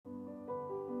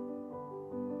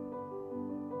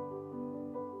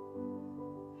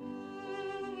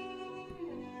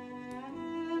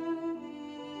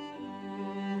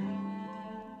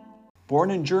Born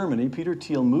in Germany, Peter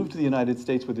Thiel moved to the United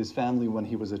States with his family when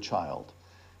he was a child.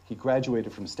 He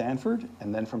graduated from Stanford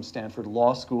and then from Stanford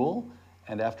Law School,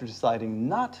 and after deciding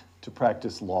not to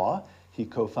practice law, he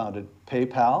co-founded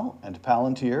PayPal and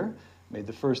Palantir, made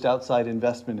the first outside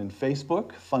investment in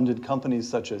Facebook, funded companies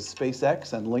such as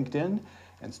SpaceX and LinkedIn,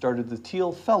 and started the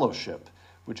Thiel Fellowship,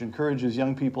 which encourages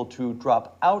young people to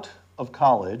drop out of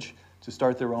college to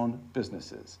start their own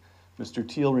businesses. Mr.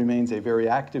 Thiel remains a very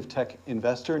active tech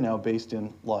investor, now based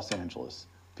in Los Angeles.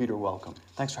 Peter, welcome.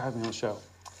 Thanks for having me on the show.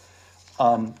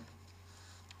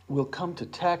 We'll come to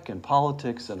tech and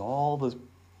politics and all the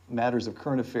matters of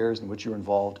current affairs in which you're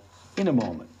involved in a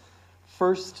moment.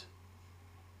 First,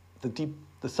 the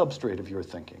substrate of your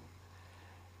thinking.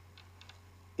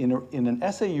 In an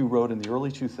essay you wrote in the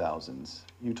early 2000s,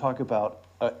 you talk about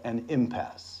an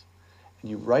impasse.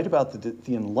 And you write about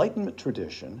the Enlightenment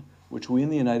tradition, which we in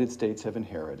the United States have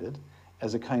inherited,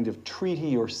 as a kind of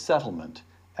treaty or settlement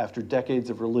after decades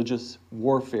of religious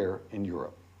warfare in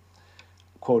Europe.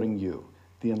 Quoting you,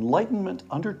 "The Enlightenment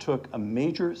undertook a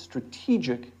major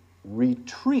strategic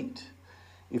retreat.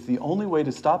 If the only way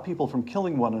to stop people from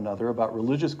killing one another about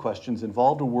religious questions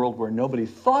involved a world where nobody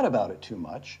thought about it too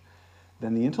much,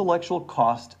 then the intellectual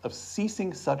cost of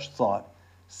ceasing such thought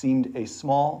seemed a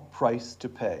small price to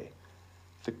pay.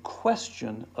 The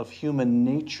question of human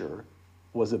nature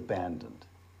was abandoned."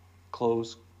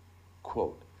 Close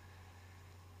quote.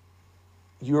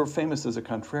 You're famous as a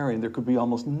contrarian. There could be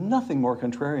almost nothing more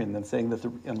contrarian than saying that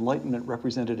the Enlightenment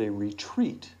represented a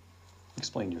retreat.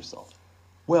 Explain yourself.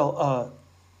 Well,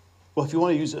 if you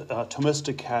want to use a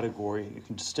Thomistic category, you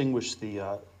can distinguish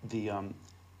the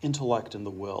intellect and the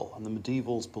will. And the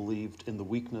medievals believed in the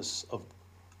weakness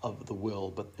of the will,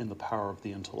 but in the power of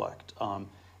the intellect.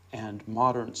 And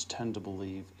moderns tend to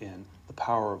believe in the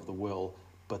power of the will,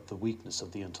 but the weakness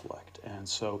of the intellect. And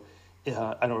so,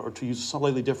 or to use a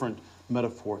slightly different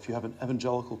metaphor, if you have an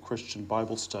evangelical Christian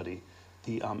Bible study,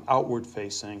 the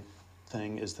outward-facing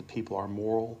thing is that people are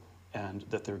moral and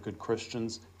that they're good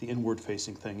Christians. The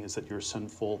inward-facing thing is that you're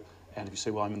sinful. And if you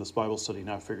say, well, I'm in this Bible study,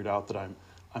 now I figured out that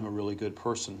I'm a really good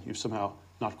person, you've somehow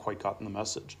not quite gotten the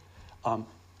message.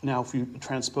 Now, if you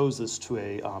transpose this to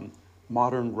a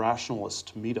modern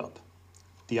rationalist meetup,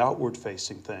 the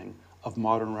outward-facing thing of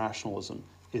modern rationalism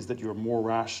is that you're more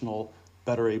rational,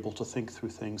 better able to think through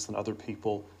things than other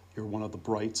people. You're one of the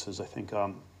brights, as I think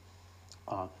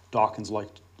Dawkins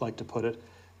liked to put it.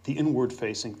 The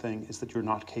inward-facing thing is that you're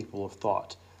not capable of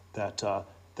thought, that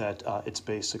it's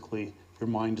basically your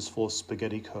mind is full of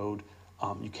spaghetti code.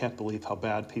 You can't believe how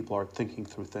bad people are thinking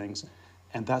through things.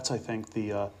 And that's, I think,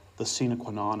 the sine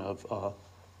qua non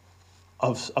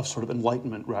of sort of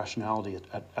Enlightenment rationality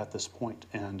at this point.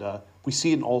 And we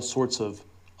see it in all sorts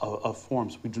of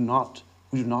forms. We do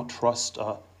not trust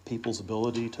people's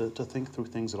ability to think through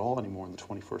things at all anymore in the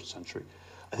 21st century.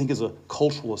 I think as a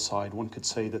cultural aside, one could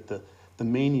say that the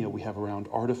mania we have around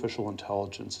artificial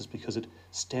intelligence is because it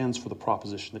stands for the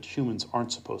proposition that humans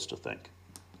aren't supposed to think.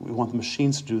 We want the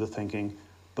machines to do the thinking,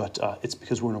 but it's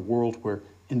because we're in a world where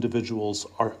individuals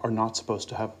are not supposed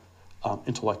to have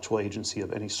intellectual agency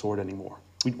of any sort anymore.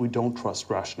 We don't trust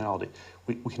rationality.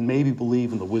 We can maybe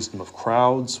believe in the wisdom of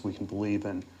crowds. We can believe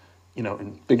in,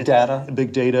 in big data.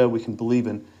 Big data. We can believe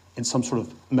in some sort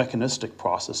of mechanistic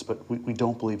process, but we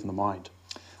don't believe in the mind.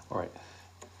 All right.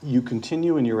 You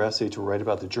continue in your essay to write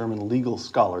about the German legal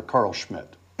scholar Carl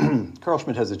Schmitt. Carl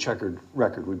Schmitt has a checkered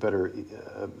record. We better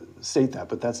state that,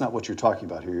 but that's not what you're talking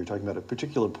about here. You're talking about a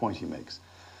particular point he makes.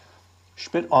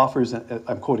 Schmitt offers,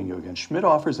 I'm quoting you again, Schmitt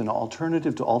offers an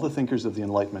alternative to all the thinkers of the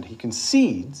Enlightenment. He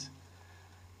concedes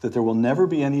that there will never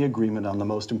be any agreement on the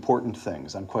most important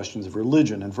things, on questions of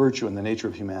religion and virtue and the nature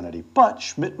of humanity. But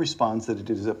Schmitt responds that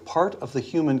it is a part of the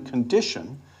human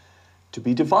condition to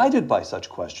be divided by such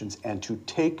questions and to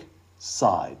take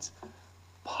sides.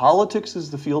 Politics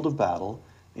is the field of battle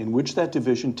in which that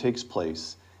division takes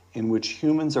place, in which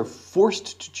humans are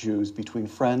forced to choose between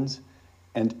friends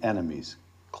and enemies.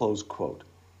 Close quote.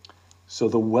 So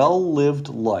the well-lived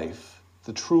life,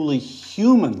 the truly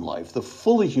human life, the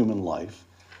fully human life,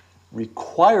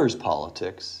 requires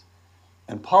politics,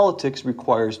 and politics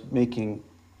requires making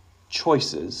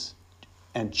choices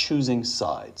and choosing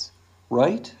sides,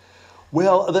 right?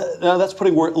 Well, that's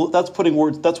putting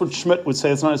words. That's what Schmitt would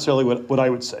say. It's not necessarily what I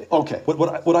would say. Okay.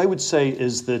 What I would say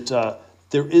is that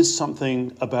there is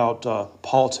something about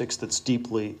politics that's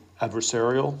deeply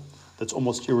adversarial, that's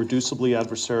almost irreducibly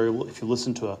adversarial. If you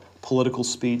listen to a political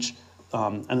speech,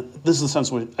 and this is the sense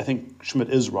in which I think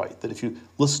Schmitt is right, that if you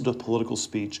listen to a political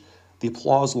speech, the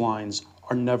applause lines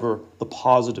are never the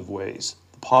positive ways,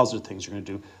 the positive things you're going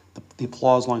to do. the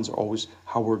applause lines are always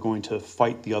how we're going to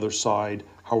fight the other side,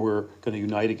 how we're going to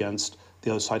unite against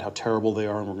the other side, how terrible they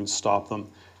are, and we're going to stop them.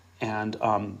 And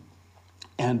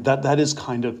that is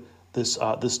kind of this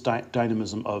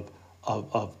dynamism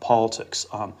of politics.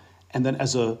 And then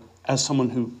as someone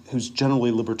who's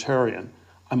generally libertarian,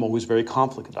 I'm always very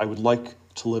conflicted. I would like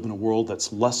to live in a world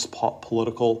that's less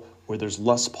political, where there's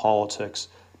less politics,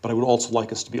 but I would also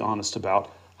like us to be honest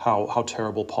about how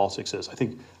terrible politics is. I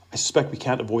suspect we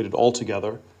can't avoid it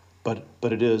altogether, but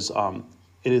it's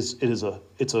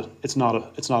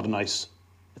not a nice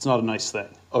thing.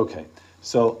 Okay,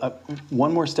 so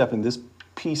one more step in this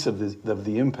piece of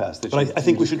the impasse. That but I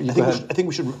think we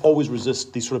should always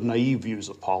resist these sort of naive views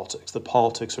of politics. That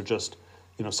politics are just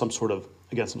some sort of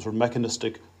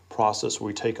mechanistic process where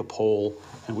we take a poll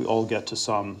and we all get to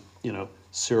some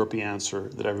syrupy answer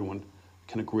that everyone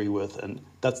can agree with, and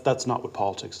that's not what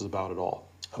politics is about at all.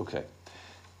 Okay.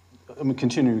 I'm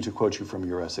continuing to quote you from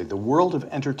your essay. The world of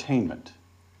entertainment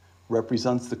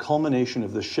represents the culmination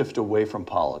of the shift away from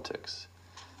politics.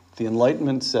 The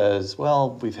Enlightenment says,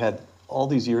 well, we've had all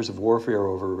these years of warfare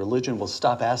over religion, we'll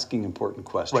stop asking important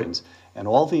questions. Right. And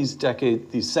all these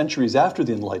centuries after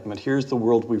the Enlightenment, here's the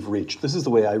world we've reached. This is the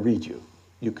way I read you.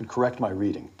 You can correct my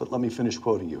reading, but let me finish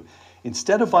quoting you.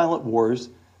 Instead of violent wars,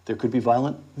 there could be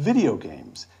violent video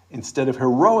games. Instead of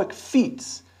heroic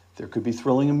feats, there could be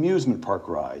thrilling amusement park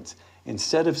rides.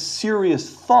 Instead of serious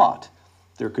thought,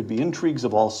 there could be intrigues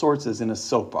of all sorts as in a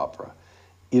soap opera.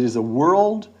 It is a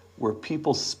world where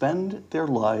people spend their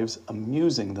lives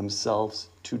amusing themselves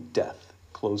to death,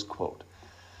 close quote.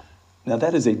 Now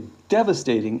that is a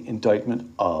devastating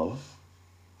indictment of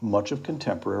much of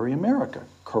contemporary America,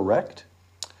 correct?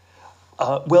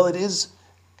 Well, it is.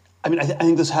 I mean, I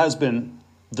think this has been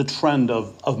the trend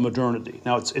of modernity.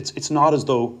 Now, it's not as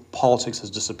though politics has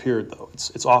disappeared, though.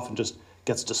 It's often just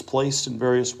gets displaced in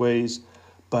various ways.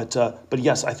 But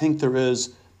yes, I think there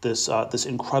is this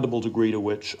incredible degree to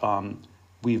which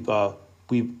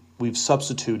we've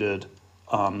substituted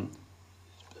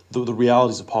the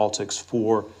realities of politics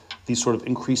for these sort of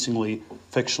increasingly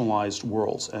fictionalized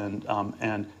worlds,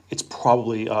 and it's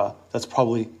probably that's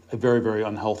probably a very, very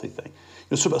unhealthy thing.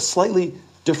 Sort of a slightly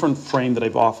different frame that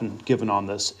I've often given on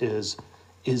this is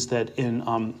that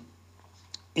in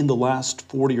the last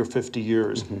 40 or 50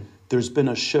 years, mm-hmm. there's been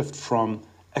a shift from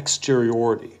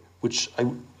exteriority, which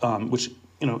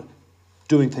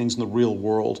doing things in the real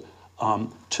world,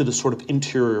 to the sort of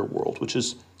interior world, which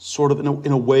is sort of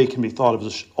in a way can be thought of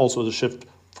as also as a shift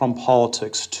from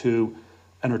politics to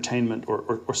entertainment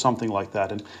or something like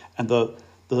that. And the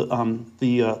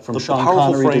from Sean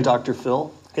Connery frame, to Dr.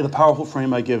 Phil. Yeah, the powerful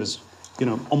frame I give is,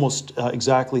 almost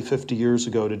exactly 50 years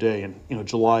ago today, in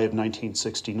July of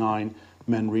 1969,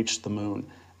 men reached the moon,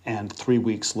 and 3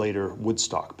 weeks later,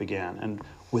 Woodstock began. And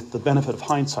with the benefit of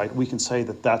hindsight, we can say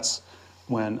that that's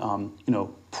when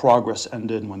progress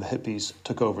ended, when the hippies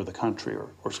took over the country,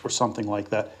 or something like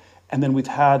that. And then we've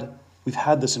had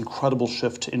this incredible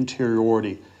shift to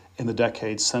interiority in the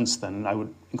decades since then. And I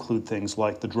would include things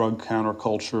like the drug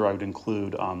counterculture. I would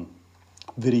include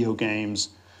video games.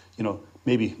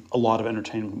 Maybe a lot of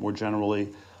entertainment more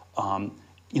generally.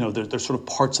 There's sort of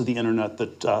parts of the internet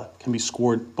that can be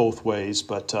scored both ways,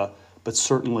 but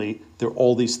certainly there are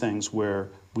all these things where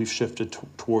we've shifted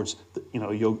towards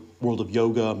a world of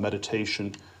yoga,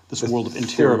 meditation, this world of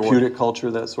interior therapeutic culture,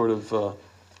 that sort of,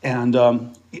 and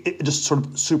it just sort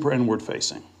of super inward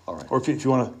facing. All right. Or if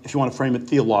you want to frame it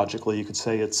theologically, you could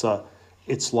say it's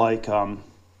like. I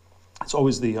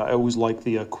always like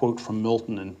the quote from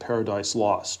Milton in Paradise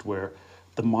Lost, where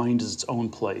the mind is its own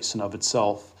place and of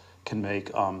itself can make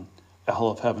a hell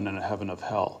of heaven and a heaven of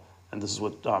hell. And this is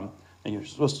what, and you're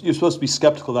supposed to be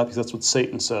skeptical of that because that's what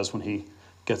Satan says when he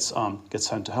gets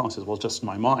sent to hell. He says, well, it's just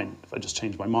my mind. If I just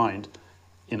change my mind,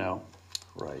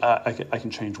 right. I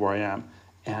can change where I am.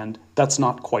 And that's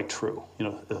not quite true.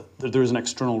 There is an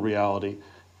external reality,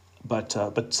 but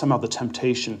somehow the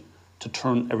temptation to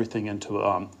turn everything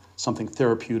into something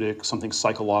therapeutic, something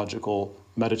psychological,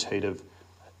 meditative,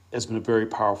 has been a very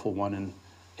powerful one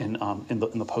in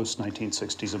the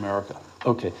post-1960s America.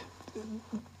 Okay,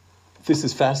 this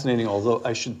is fascinating. Although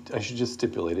I should just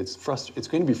stipulate it's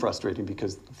going to be frustrating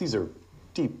because these are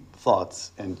deep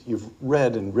thoughts, and you've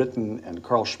read and written, and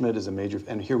Carl Schmitt is a major,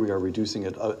 and here we are reducing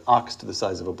an ox to the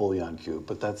size of a bouillon cube,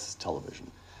 but that's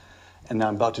television. And now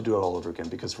I'm about to do it all over again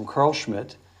because from Carl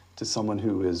Schmitt to someone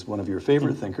who is one of your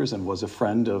favorite thinkers and was a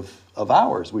friend of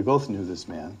ours. We both knew this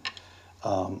man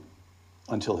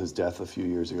until his death a few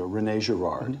years ago, René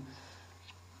Girard.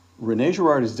 Mm-hmm. René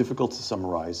Girard is difficult to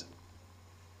summarize,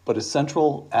 but a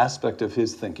central aspect of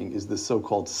his thinking is the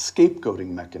so-called scapegoating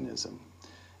mechanism.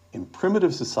 In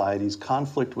primitive societies,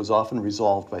 conflict was often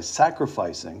resolved by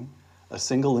sacrificing a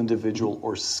single individual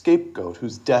or scapegoat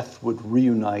whose death would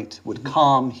reunite, would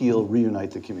calm, heal,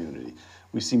 reunite the community.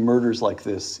 We see murders like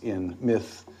this in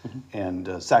myth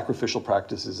and sacrificial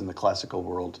practices in the classical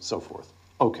world, so forth.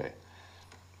 Okay.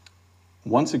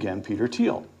 Once again, Peter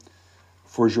Thiel.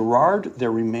 For Girard,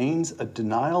 there remains a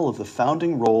denial of the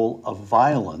founding role of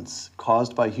violence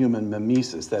caused by human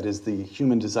mimesis, that is, the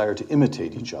human desire to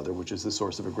imitate each other, which is the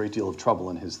source of a great deal of trouble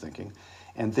in his thinking,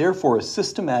 and therefore a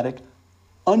systematic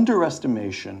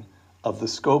underestimation of the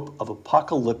scope of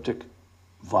apocalyptic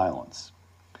violence.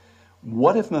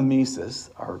 What if mimesis,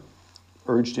 our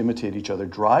urge to imitate each other,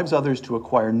 drives others to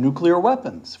acquire nuclear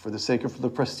weapons for the sake of the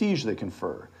prestige they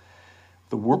confer?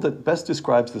 The word that best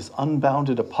describes this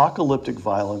unbounded apocalyptic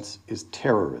violence is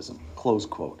terrorism, close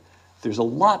quote. There's a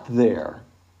lot there,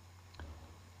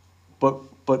 but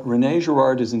René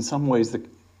Girard is in some ways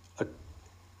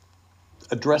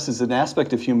addresses an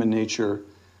aspect of human nature.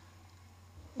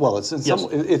 Well, it's in some,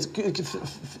 it's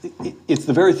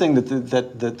the very thing that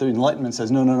the Enlightenment says,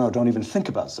 no, don't even think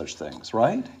about such things,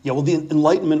 right? Yeah, well, the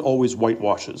Enlightenment always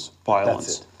whitewashes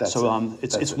violence. That's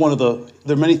it. It's one of the,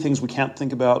 there are many things we can't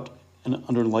think about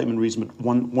under Enlightenment reason, but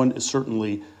one is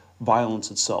certainly violence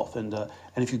itself. And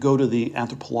if you go to the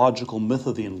anthropological myth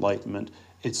of the Enlightenment,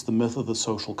 it's the myth of the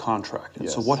social contract. And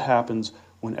so what happens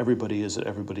when everybody is at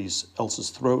everybody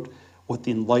else's throat? What the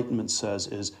Enlightenment says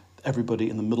is everybody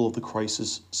in the middle of the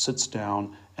crisis sits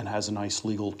down and has a nice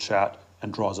legal chat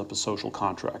and draws up a social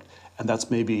contract. And that's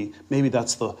maybe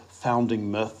that's the founding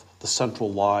myth, the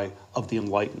central lie of the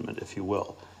Enlightenment, if you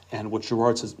will. And what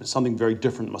Girard says, something very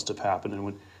different must have happened. And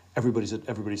when everybody's at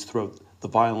everybody's throat, the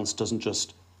violence doesn't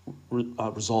just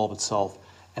resolve itself,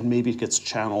 and maybe it gets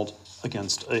channeled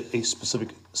against a specific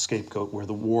scapegoat, where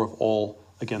the war of all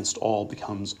against all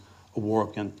becomes a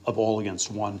war of all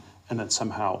against one, and then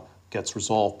somehow gets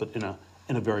resolved, but in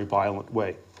a very violent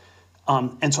way.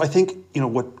 And so I think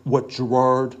what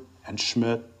Girard and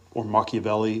Schmitt or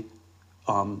Machiavelli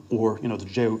or the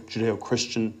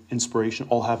Judeo-Christian inspiration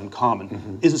all have in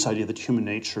common is this idea that human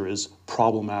nature is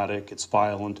problematic, it's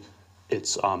violent,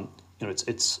 it's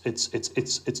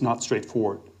it's not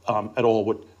straightforward at all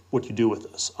what you do with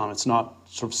this. It's not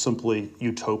sort of simply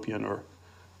utopian or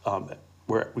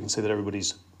where we can say that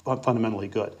everybody's fundamentally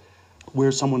good.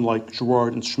 Where someone like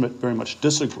Girard and Schmitt very much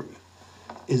disagree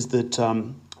is that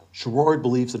Girard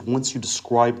believes that once you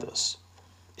describe this,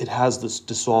 it has this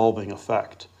dissolving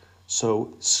effect.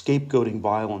 So scapegoating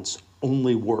violence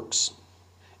only works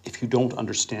if you don't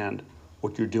understand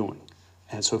what you're doing.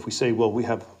 And so if we say, well, we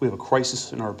have a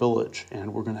crisis in our village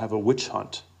and we're going to have a witch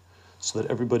hunt so that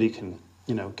everybody can,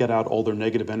 get out all their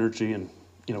negative energy and,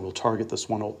 we'll target this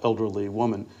one elderly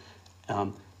woman,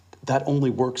 that only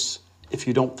works if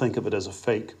you don't think of it as a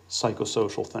fake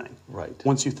psychosocial thing. Right.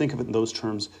 Once you think of it in those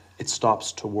terms, it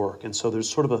stops to work. And so there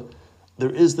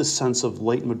is this sense of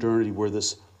late modernity where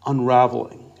this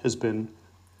unraveling has been,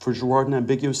 for Girard, an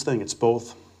ambiguous thing. It's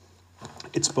both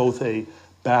a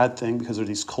bad thing because there are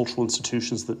these cultural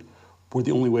institutions that were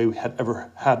the only way we had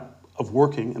ever had of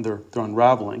working, and they're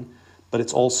unraveling, but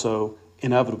it's also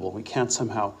inevitable. We can't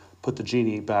somehow put the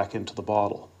genie back into the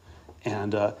bottle.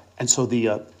 And so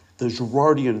the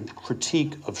Girardian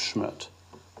critique of Schmitt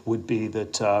would be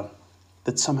that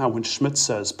somehow when Schmitt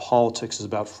says politics is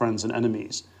about friends and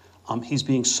enemies, he's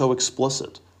being so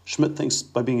explicit. Schmitt thinks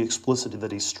by being explicit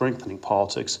that he's strengthening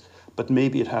politics, but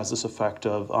maybe it has this effect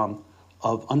of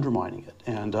undermining it.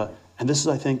 And this is,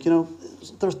 I think,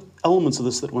 there's elements of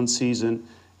this that one sees in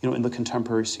the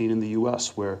contemporary scene in the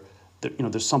U.S. where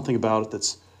there's something about it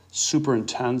that's super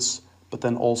intense, but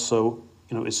then also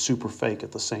is super fake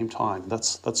at the same time.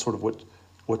 That's sort of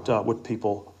what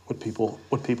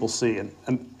people see,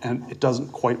 and it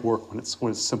doesn't quite work when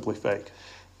it's simply fake.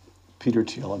 Peter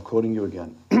Thiel, I'm quoting you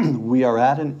again. We are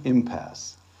at an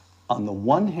impasse. On the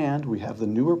one hand, we have the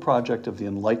newer project of the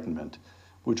Enlightenment,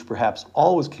 which perhaps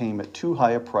always came at too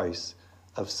high a price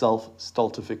of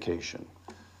self-stultification.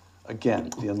 Again,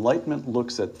 the Enlightenment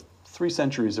looks at 3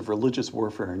 centuries of religious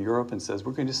warfare in Europe and says,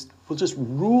 we'll just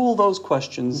rule those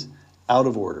questions out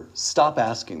of order. Stop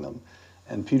asking them.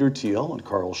 And Peter Thiel and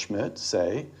Carl Schmitt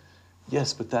say,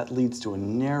 yes, but that leads to a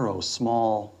narrow,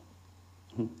 small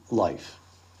life.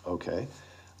 Okay.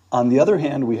 On the other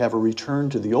hand, we have a return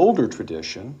to the older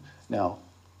tradition. Now,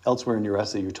 elsewhere in your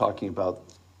essay, you're talking about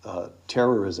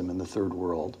terrorism in the Third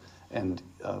World and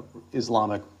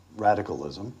Islamic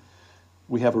radicalism.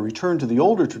 We have a return to the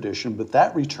older tradition, but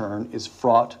that return is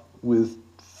fraught with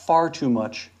far too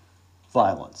much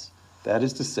violence. That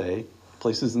is to say,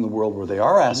 places in the world where they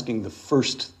are asking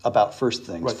about first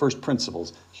things, right, first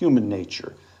principles, human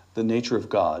nature, the nature of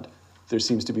God, there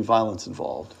seems to be violence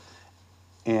involved.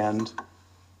 And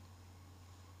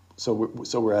so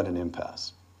we're at an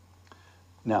impasse.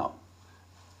 Now,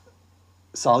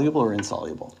 soluble or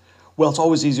insoluble? Well, it's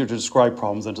always easier to describe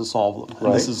problems than to solve them. And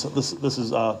Right. this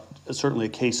is certainly a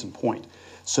case in point.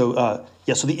 So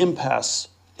so the impasse,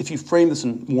 if you frame this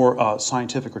in more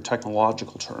scientific or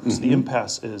technological terms, the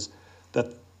impasse is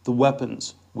that the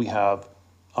weapons we have,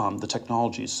 the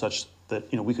technology is such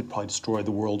that we could probably destroy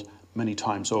the world many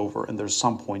times over, and there's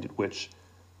some point at which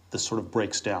this sort of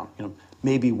breaks down.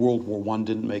 Maybe World War I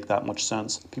didn't make that much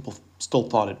sense. People still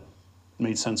thought it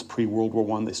made sense pre-World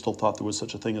War I. They still thought there was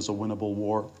such a thing as a winnable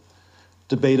war.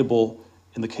 Debatable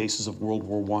in the cases of World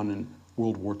War I and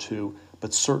World War II,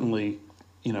 but certainly,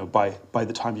 by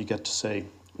the time you get to, say,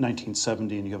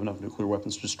 1970 and you have enough nuclear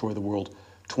weapons to destroy the world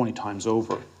 20 times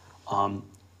over,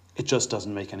 it just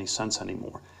doesn't make any sense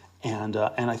anymore. And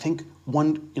I think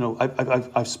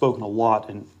I've spoken a lot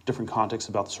in different contexts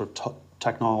about the sort of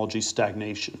technology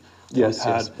stagnation that Yes,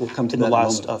 we've yes. had We'll come to in the that in a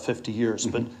last moment. 50 years.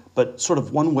 But sort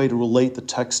of one way to relate the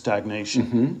tech stagnation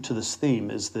Mm-hmm. to this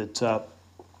theme is that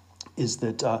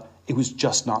it was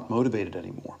just not motivated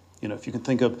anymore. If you can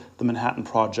think of the Manhattan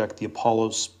Project, the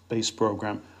Apollo space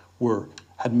program,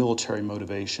 had military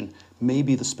motivation.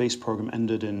 Maybe the space program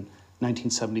ended in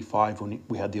 1975 when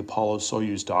we had the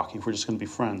Apollo-Soyuz docking. If we're just going to be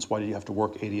friends, why do you have to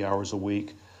work 80 hours a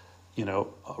week,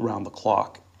 around the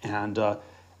clock? And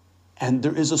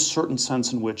there is a certain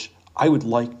sense in which I would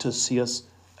like to see us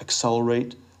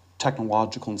accelerate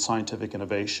technological and scientific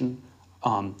innovation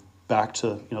back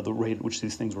to the rate at which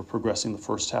these things were progressing the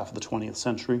first half of the 20th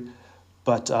century.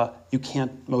 But you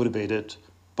can't motivate it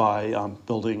by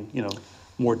building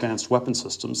more advanced weapon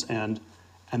systems, and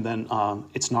then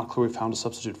it's not clear we found a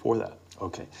substitute for that.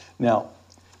 Okay. Now,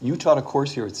 you taught a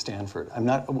course here at Stanford.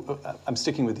 I'm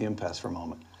sticking with the impasse for a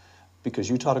moment, because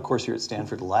you taught a course here at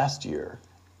Stanford last year,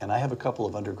 and I have a couple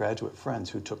of undergraduate friends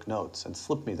who took notes and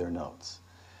slipped me their notes.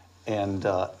 And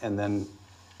then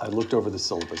I looked over the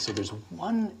syllabus. So there's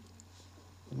one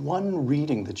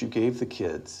reading that you gave the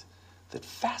kids that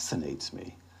fascinates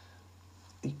me.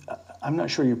 I'm not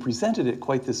sure you presented it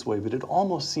quite this way, but it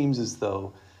almost seems as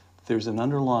though there's an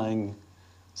underlying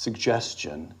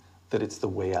suggestion that it's the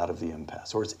way out of the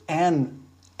impasse, or it's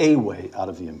a way out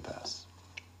of the impasse.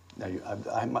 Now,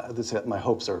 my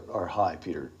hopes are high,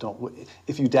 Peter.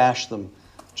 If you dash them,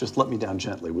 just let me down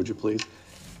gently, would you please?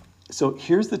 So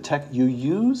here's the you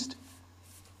used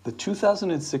the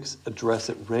 2006 address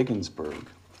at Regensburg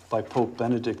by Pope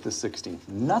Benedict XVI,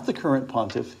 not the current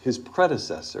pontiff, his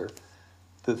predecessor,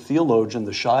 the theologian,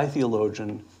 the shy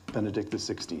theologian, Benedict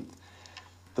XVI.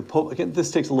 The Pope, again,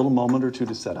 this takes a little moment or two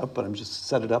to set up, but I'm just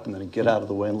set it up and then get out of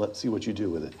the way and let's see what you do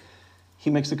with it. He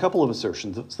makes a couple of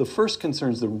assertions. The first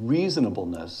concerns the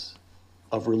reasonableness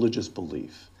of religious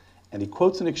belief. And he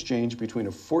quotes an exchange between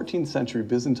a 14th century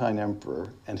Byzantine emperor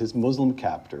and his Muslim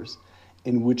captors,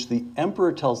 in which the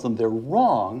emperor tells them they're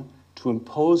wrong to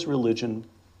impose religion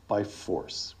by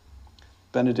force.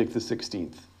 Benedict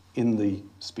XVI, in the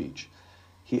speech,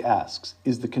 he asks,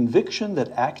 is the conviction that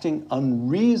acting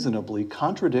unreasonably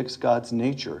contradicts God's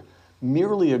nature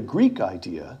merely a Greek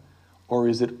idea, or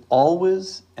is it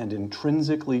always and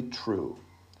intrinsically true?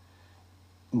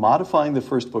 Modifying the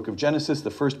first book of Genesis,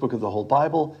 the first book of the whole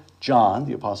Bible, John,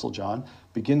 the Apostle John,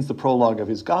 begins the prologue of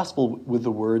his gospel with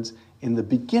the words, "In the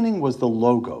beginning was the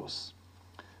Logos."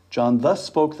 John thus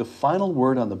spoke the final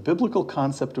word on the biblical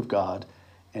concept of God,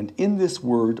 and in this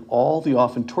word, all the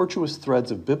often tortuous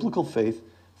threads of biblical faith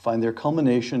find their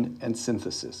culmination and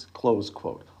synthesis, close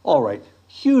quote. All right,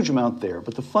 huge amount there,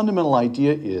 but the fundamental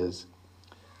idea is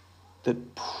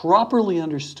that properly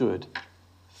understood,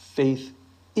 faith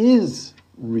is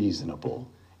reasonable.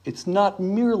 It's not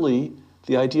merely,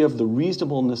 the idea of the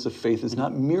reasonableness of faith is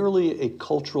not merely a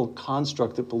cultural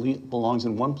construct that belongs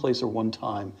in one place or one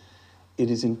time. It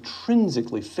is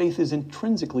intrinsically, faith is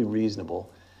intrinsically reasonable.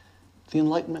 The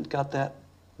Enlightenment got that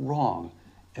wrong.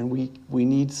 And we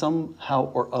need somehow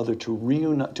or other to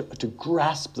reunite, to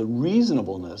grasp the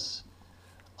reasonableness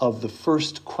of the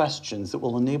first questions that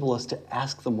will enable us to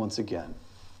ask them once again.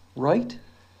 Right?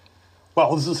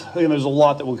 Well, this is, there's a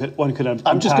lot that one could unpack.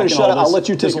 I'm just going to shut up. I'll let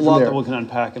you take it from there. There's a lot that one can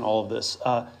unpack in all of this.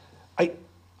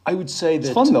 I would say that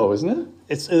it's fun though, isn't it?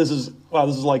 This is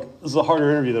a harder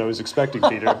interview than I was expecting,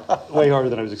 Peter. Way harder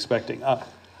than I was expecting.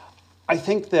 I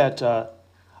think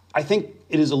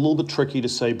it is a little bit tricky to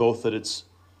say both that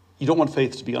you don't want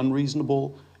faith to be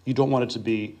unreasonable, you don't want it to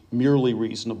be merely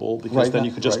reasonable, because then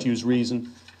you could just use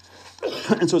reason.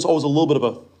 And so it's always a little bit of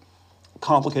a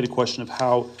complicated question of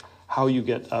how you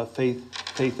get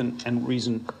faith and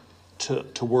reason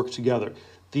to work together.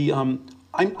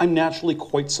 I'm naturally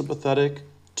quite sympathetic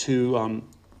to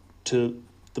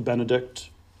the Benedict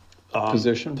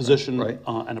Position, right.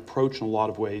 And approach in a lot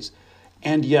of ways,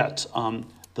 and yet from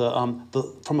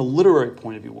a literary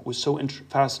point of view, what was so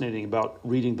fascinating about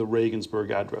reading the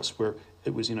Regensburg Address, where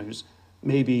it was, he was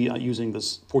maybe using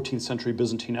this 14th century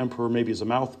Byzantine emperor maybe as a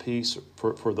mouthpiece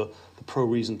for the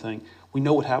pro-reason thing. We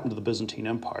know what happened to the Byzantine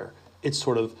Empire. It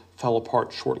sort of fell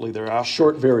apart shortly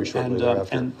thereafter. Very shortly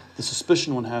thereafter. And the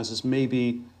suspicion one has is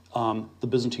maybe the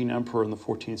Byzantine emperor in the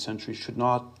 14th century should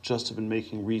not just have been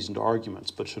making reasoned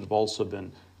arguments, but should have also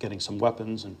been getting some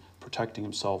weapons and protecting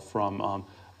himself from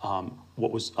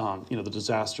what was the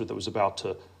disaster that was about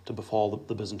to befall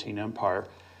the Byzantine Empire.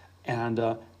 And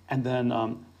then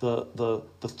the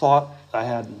thought I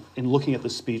had in looking at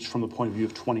the speech from the point of view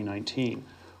of 2019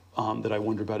 that I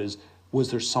wonder about is, was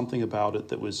there something about it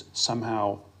that was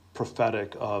somehow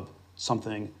prophetic of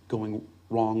something going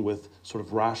wrong with sort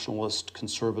of rationalist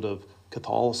conservative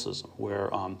Catholicism,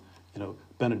 where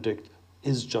Benedict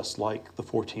is just like the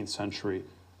 14th century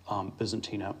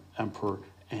Byzantine emperor,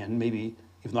 and maybe,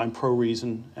 even though I'm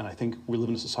pro-reason, and I think we live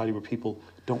in a society where people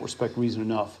don't respect reason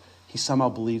enough, he somehow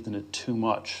believed in it too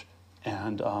much,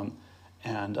 and then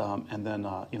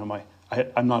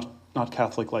I'm not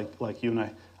Catholic like you, and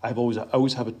I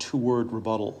always have a two-word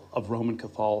rebuttal of Roman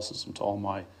Catholicism to all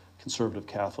my conservative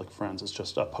Catholic friends. It's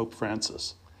just Pope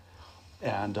Francis,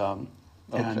 and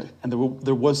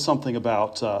there was something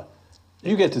about.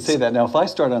 You get to say that now. If I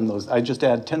start on those, I just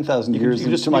add 10,000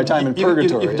 years to my time in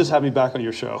purgatory. You can just have me back on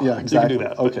your show. Yeah, exactly. You can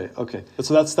do that. Okay.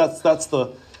 So that's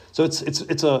the. So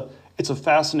it's a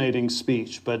fascinating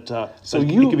speech, but So it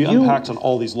can be unpacked on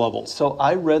all these levels. So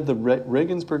I read the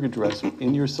Regensburg Address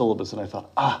in your syllabus, and I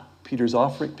thought, Peter's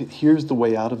offering. Here's the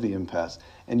way out of the impasse,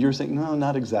 and you're saying, no,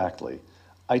 not exactly.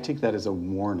 I take that as a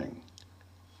warning.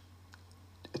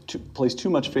 Place too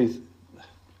much faith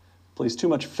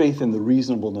in the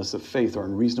reasonableness of faith or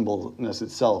in reasonableness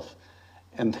itself,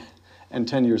 and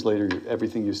 10 years later,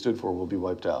 everything you stood for will be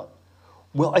wiped out.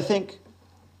 Well, I think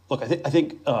we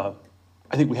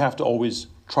have to always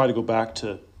try to go back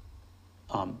to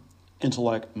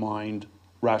intellect, mind,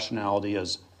 rationality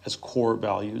as core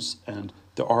values, and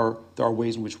there are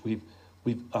ways in which we've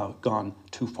gone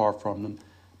too far from them.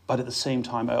 But at the same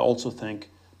time, I also think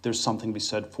there's something to be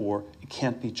said for it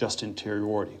can't be just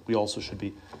interiority. We also should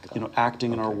be,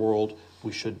 acting in our world.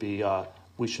 We should be,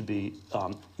 we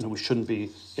shouldn't be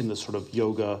in this sort of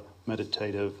yoga,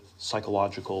 meditative,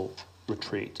 psychological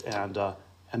retreat. And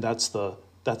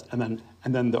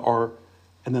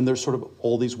then there's sort of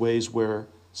all these ways where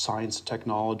science and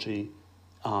technology,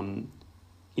 that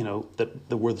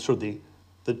were sort of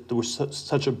that was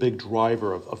such a big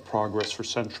driver of progress for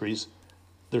centuries.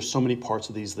 There's so many parts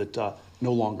of these that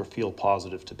no longer feel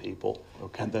positive to people,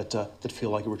 and that feel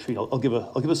like a retreat. I'll give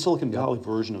a Silicon Valley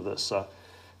version of this.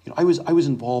 I was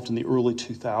involved in the early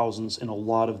 2000s in a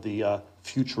lot of the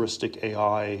futuristic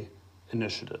AI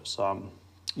initiatives.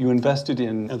 You invested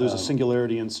in. There's a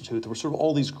Singularity Institute. There were sort of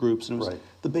all these groups, and it was, right.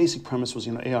 The basic premise was,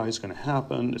 AI is going to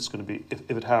happen. It's going to be,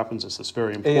 if it happens, it's this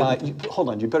very important. AI. Hold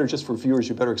on. You better just for viewers.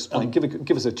 You better explain.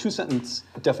 Give us a 2-sentence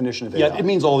definition of AI. Yeah, it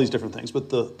means all these different things, but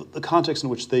the context in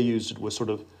which they used it was sort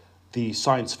of the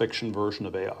science fiction version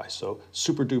of AI. So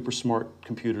super duper smart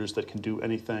computers that can do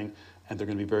anything, and they're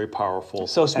going to be very powerful.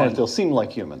 So smart they'll seem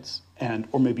like humans.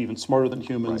 Or maybe even smarter than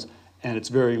humans. Right. And it's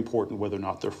very important whether or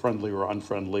not they're friendly or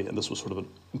unfriendly, and this was sort of an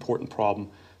important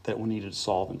problem that we needed to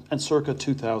solve. And circa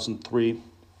 2003,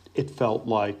 it felt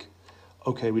like,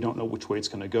 okay, we don't know which way it's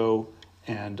going to go,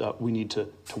 and we need to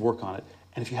work on it.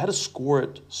 And if you had to score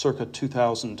it circa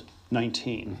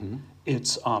 2019,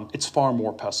 it's far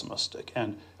more pessimistic.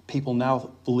 And people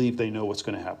now believe they know what's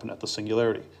going to happen at the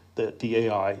Singularity, that the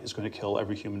AI is going to kill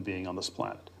every human being on this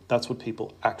planet. That's what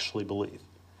people actually believe.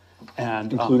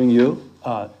 And including you?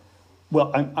 Well,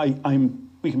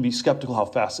 we can be skeptical how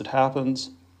fast it happens,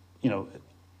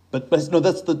 but no,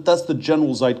 that's the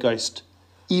general zeitgeist,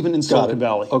 even in Silicon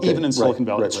Valley. Okay. Even in Silicon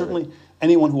Valley, right. Certainly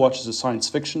anyone who watches a science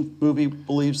fiction movie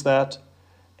believes that.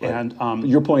 Right. And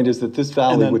your point is that this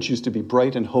valley, which used to be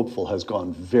bright and hopeful, has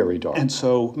gone very dark. And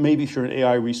so maybe if you're an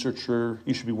AI researcher,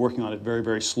 you should be working on it very,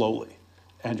 very slowly,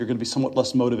 and you're going to be somewhat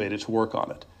less motivated to work on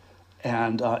it.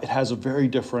 And it has a very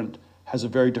different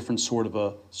sort of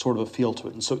a feel to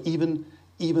it. And so even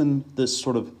this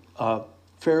sort of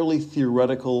fairly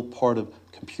theoretical part of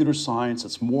computer science,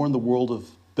 it's more in the world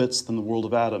of bits than the world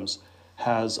of atoms,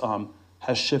 has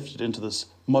shifted into this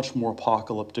much more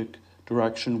apocalyptic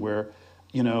direction where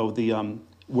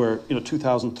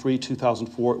 2003,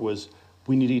 2004 it was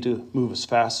we need to move as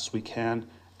fast as we can,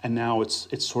 and now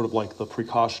it's sort of like the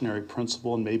precautionary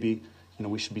principle, and maybe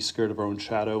we should be scared of our own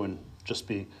shadow and just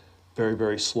be very,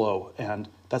 very slow. And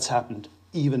that's happened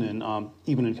even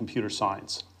in computer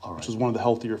science, All right. which was one of the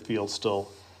healthier fields still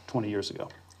 20 years ago.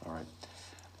 All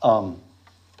right.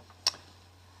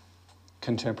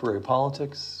 Contemporary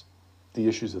politics, the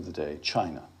issues of the day,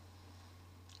 China.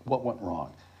 What went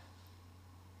wrong?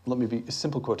 Let me be a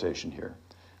simple quotation here.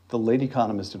 The late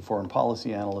economist and foreign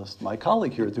policy analyst, my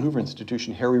colleague here at the Hoover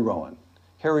Institution, Harry Rowan.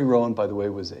 Harry Rowan, by the way,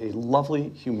 was a lovely,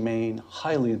 humane,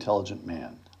 highly intelligent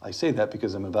man. I say that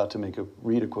because I'm about to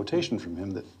read a quotation from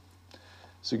him that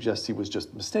suggests he was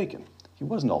just mistaken. He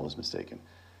wasn't always mistaken.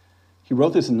 He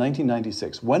wrote this in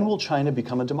 1996. When will China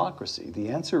become a democracy? The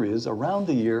answer is around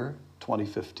the year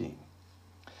 2015.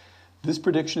 This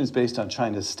prediction is based on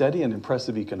China's steady and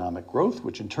impressive economic growth,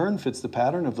 which in turn fits the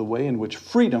pattern of the way in which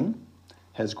freedom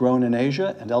has grown in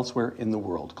Asia and elsewhere in the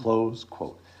world. Close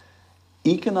quote.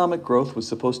 Economic growth was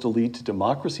supposed to lead to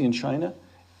democracy in China,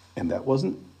 and that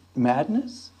wasn't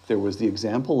madness. There was the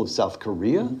example of South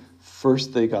Korea.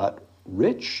 First they got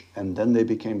rich, and then they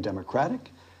became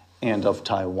democratic. And of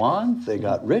Taiwan, they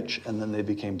got rich, and then they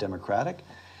became democratic.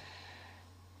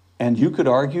 And you could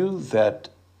argue that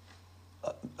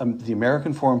the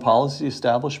American foreign policy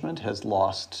establishment has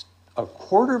lost a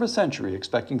quarter of a century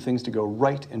expecting things to go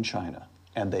right in China,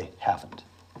 and they haven't.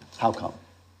 How come?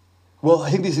 Well,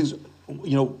 I think these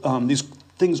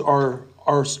things are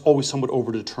always somewhat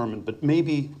overdetermined, but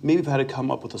maybe if I had to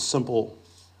come up with a simple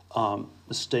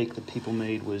mistake that people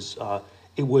made was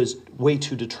it was way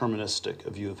too deterministic a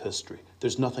view of history.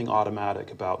 There's nothing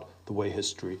automatic about the way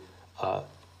history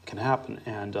can happen,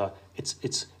 and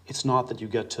it's not that you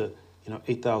get to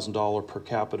 $8,000 per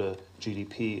capita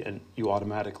GDP and you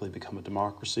automatically become a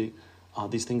democracy.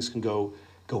 These things can go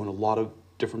in a lot of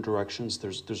different directions.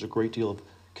 There's a great deal of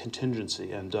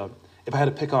contingency, and if I had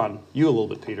to pick on you a little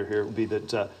bit, Peter, here, it would be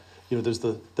that there's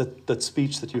that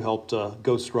speech that you helped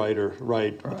ghostwrite or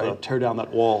write, Right. Tear Down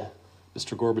That Wall,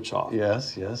 Mr. Gorbachev.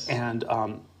 Yes, yes. And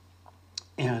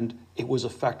it was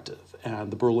effective.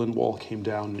 And the Berlin Wall came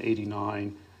down in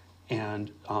 '89,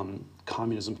 and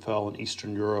communism fell in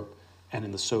Eastern Europe and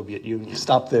in the Soviet Union.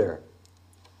 Stop there.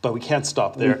 But we can't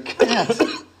stop there. We can't.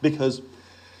 because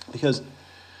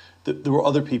there were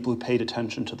other people who paid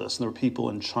attention to this, and there were people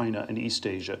in China and East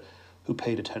Asia who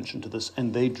paid attention to this,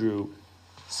 and they drew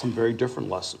some very different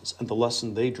lessons. And the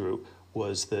lesson they drew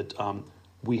was that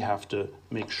we have to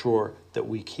make sure that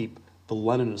we keep the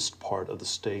Leninist part of the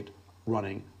state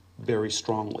running very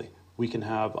strongly. We can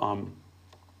have,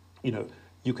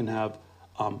 you can have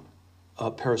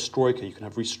perestroika, you can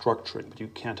have restructuring, but you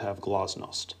can't have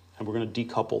glasnost. And we're going to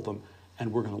decouple them,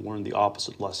 and we're going to learn the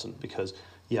opposite lesson because,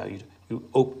 yeah, you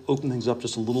open things up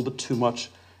just a little bit too much,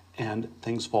 and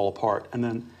things fall apart.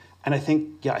 And I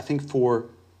think for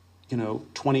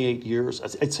 28 years,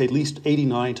 I'd say at least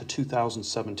 '89 to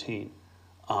 2017,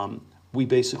 we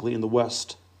basically in the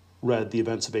West read the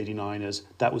events of '89 as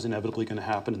that was inevitably going to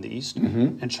happen in the East,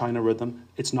 and China read them.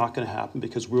 It's not going to happen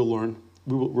because we're going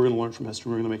to learn from history.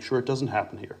 We're going to make sure it doesn't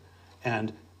happen here,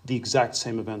 and the exact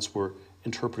same events were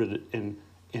interpreted in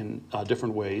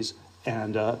different ways,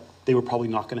 and they were probably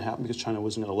not going to happen because China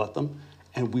wasn't going to let them,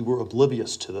 and we were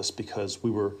oblivious to this because we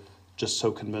were just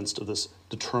so convinced of this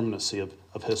determinacy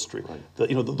of history. Right.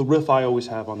 The riff I always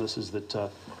have on this is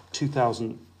that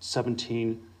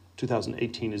 2017,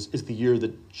 2018 is the year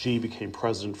that Xi became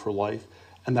president for life,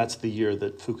 and that's the year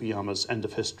that Fukuyama's end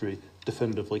of history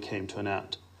definitively came to an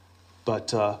end. But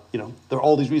there are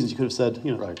all these reasons you could have said.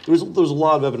 Right. There was a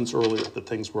lot of evidence earlier that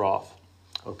things were off.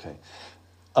 Okay.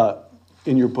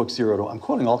 In your book, Zero to, I'm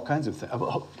quoting all kinds of things.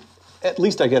 At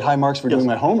least I get high marks for Yes. doing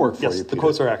my homework for Yes, you, the Peter.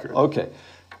 quotes are accurate. Okay.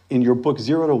 In your book,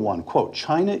 0 to 1, quote,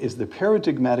 China is the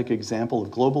paradigmatic example of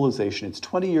globalization. Its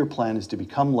 20-year plan is to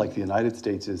become like the United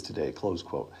States is today, close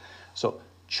quote. So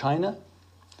China,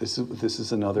 this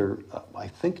is another, I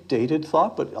think, dated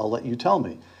thought, but I'll let you tell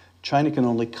me. China can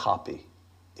only copy.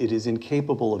 It is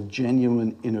incapable of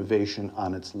genuine innovation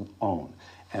on its own.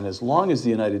 And as long as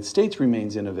the United States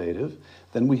remains innovative,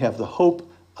 then we have the hope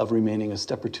of remaining a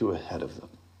step or two ahead of them.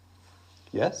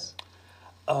 Yes?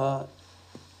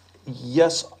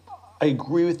 Yes, I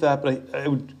agree with that, but I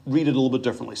would read it a little bit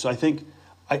differently. So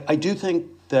I do think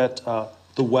that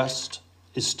the West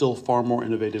is still far more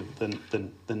innovative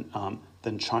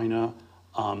than China.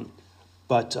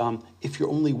 But if you're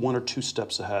only 1 or 2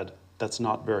 steps ahead, that's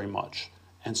not very much.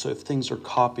 And so if things are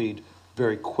copied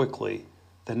very quickly,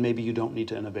 then maybe you don't need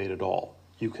to innovate at all.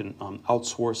 You can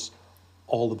outsource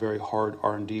all the very hard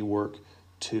R&D work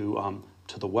to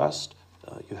the West.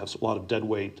 You have a lot of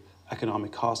deadweight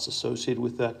economic costs associated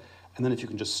with that. And then if you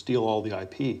can just steal all the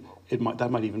IP, that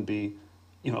might even be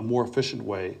a more efficient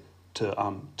way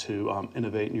to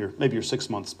innovate, and maybe you're 6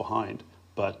 months behind,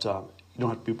 but you don't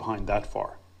have to be behind that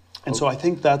far. And so I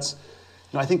think that's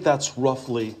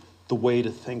roughly the way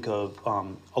to think of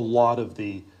a lot of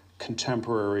the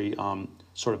contemporary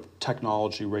sort of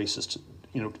technology races.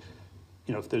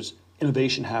 If there's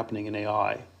innovation happening in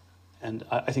AI, and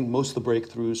I think most of the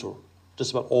breakthroughs, or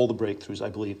just about all the breakthroughs, I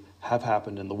believe, have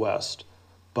happened in the West,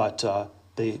 but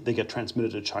they get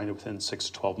transmitted to China within 6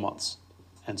 to 12 months,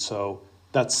 and so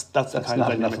that's the kind of not enough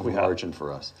dynamic of we a have. margin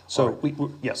for us. So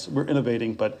yes, we're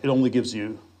innovating, but it only gives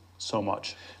you so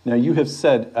much. Now, you have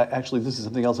said, actually, this is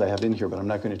something else I have in here, but I'm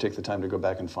not going to take the time to go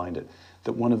back and find it,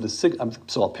 that one of the,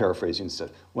 so I'll paraphrase you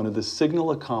instead, one of the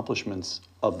signal accomplishments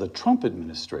of the Trump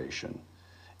administration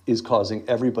is causing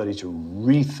everybody to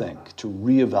rethink, to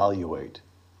reevaluate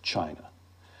China.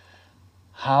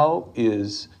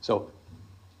 So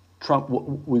Trump,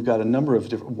 we've got a number of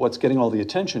different, what's getting all the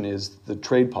attention is the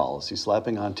trade policy,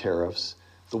 slapping on tariffs.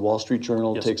 The Wall Street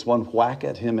Journal Yes. takes one whack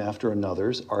at him after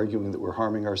another's, arguing that we're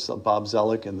harming ourselves. Bob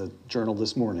Zellick in the Journal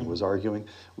this morning was arguing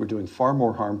we're doing far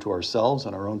more harm to ourselves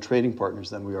and our own trading partners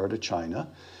than we are to China.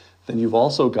 Then you've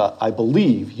also got, I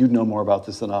believe, you'd know more about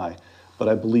this than I, but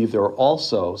I believe there are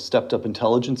also stepped up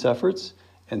intelligence efforts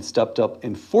and stepped up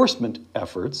enforcement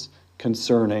efforts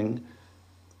concerning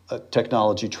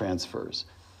technology transfers.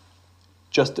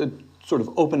 Just a sort of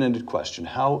open-ended question.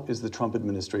 How is the Trump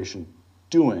administration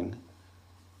doing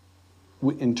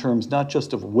in terms not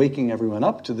just of waking everyone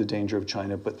up to the danger of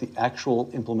China, but the actual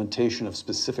implementation of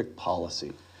specific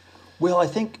policy? Well, I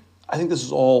think this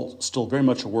is all still very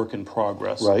much a work in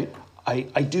progress. Right. I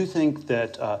do think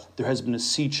that there has been a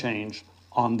sea change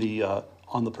on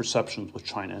the perceptions with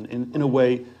China, and in a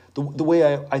way, the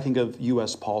way I think of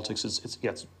U.S. politics is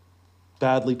it's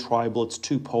badly tribal. It's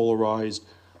too polarized.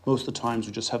 Most of the times,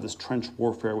 we just have this trench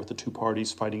warfare with the two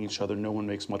parties fighting each other. No one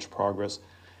makes much progress.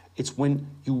 It's when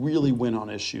you really win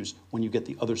on issues, when you get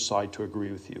the other side to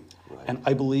agree with you. Right. And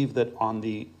I believe that on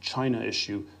the China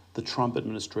issue, the Trump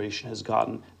administration has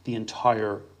gotten the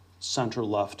entire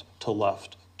center-left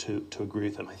to agree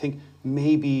with him. I think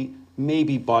maybe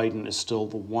Biden is still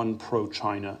the one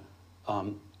pro-China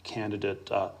candidate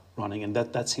running, and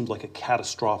that seems like a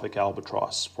catastrophic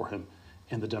albatross for him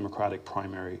in the Democratic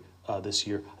primary this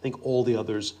year. I think all the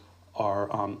others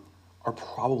are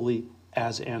probably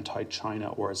as anti-China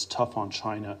or as tough on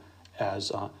China as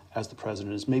the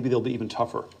president is. Maybe they'll be even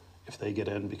tougher if they get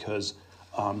in, because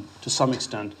to some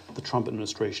extent the Trump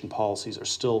administration policies are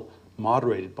still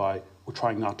moderated by we're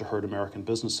trying not to hurt American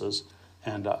businesses,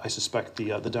 and I suspect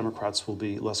the Democrats will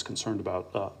be less concerned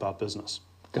about business.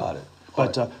 Got it.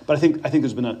 But I think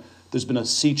there's been a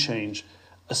sea change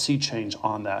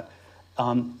on that.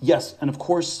 Yes, and of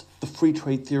course the free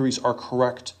trade theories are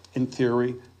correct in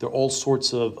theory. There are all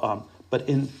sorts of, but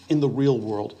in the real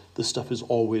world, this stuff is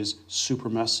always super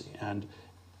messy. And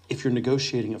if you're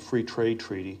negotiating a free trade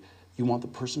treaty, you want the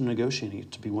person negotiating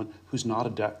it to be one who's not a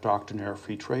doctrinaire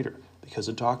free trader, because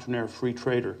a doctrinaire free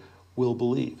trader will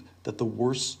believe that the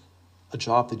worse a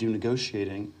job they do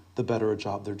negotiating, the better a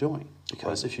job they're doing.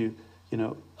 Because Right. if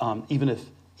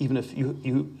even if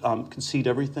you concede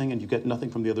everything and you get nothing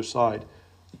from the other side,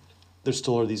 there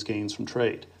still are these gains from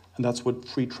trade. And that's what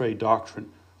free trade doctrine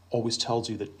always tells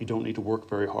you, that you don't need to work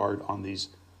very hard on these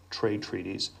trade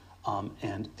treaties.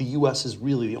 And the U.S. is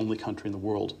really the only country in the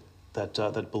world that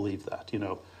believe that.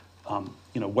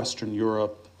 Western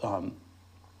Europe,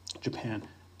 Japan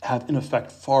have in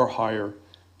effect far higher.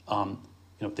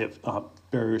 They have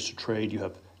barriers to trade.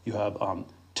 You have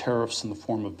tariffs in the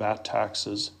form of VAT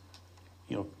taxes.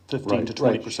 15 to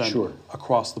 20% sure.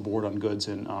 across the board on goods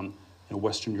in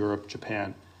Western Europe,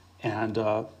 Japan, and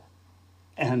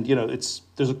yes,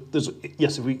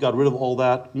 if we got rid of all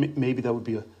that, maybe that would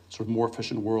be a sort of more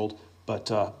efficient world. But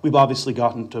we've obviously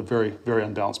gotten to a very, very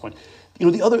unbalanced point.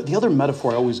 The other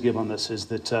metaphor I always give on this is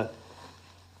that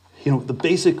the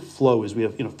basic flow is we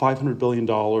have $500 billion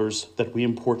that we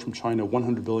import from China,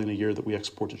 $100 billion a year that we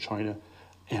export to China,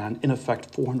 and in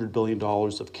effect $400 billion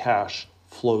of cash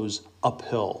flows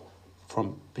uphill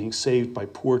from being saved by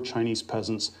poor Chinese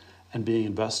peasants and being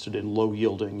invested in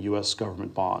low-yielding U.S.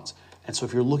 government bonds. And so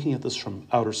if you're looking at this from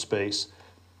outer space,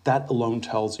 that alone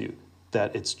tells you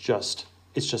that it's just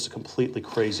a completely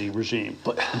crazy regime.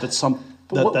 But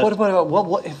What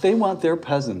what if they want their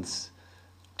peasants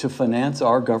to finance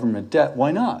our government debt?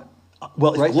 Why not?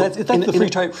 Well, Right? That's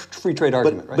the free trade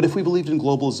argument, right? But if we believed in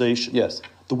globalization, Yes.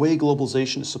 the way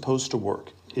globalization is supposed to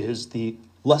work is the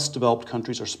less developed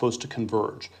countries are supposed to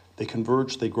converge. They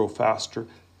converge, they grow faster,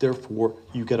 therefore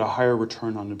you get a higher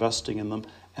return on investing in them,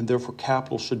 and therefore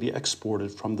capital should be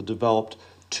exported from the developed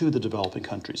to the developing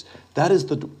countries. That is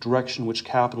the direction which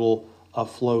capital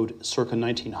flowed circa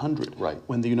 1900, Right.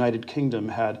 when the United Kingdom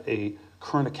had a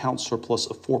current account surplus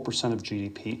of 4% of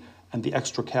GDP, and the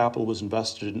extra capital was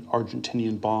invested in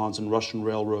Argentinian bonds and Russian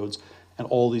railroads and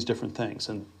all these different things.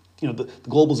 And the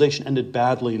globalization ended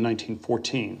badly in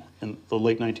 1914, in the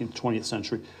late 19th, 20th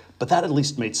century, but that at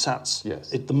least made sense. Yes.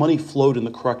 The money flowed in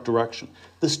the correct direction.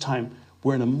 This time,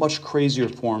 we're in a much crazier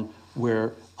form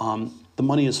where the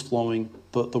money is flowing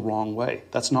the wrong way.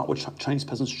 That's not what Chinese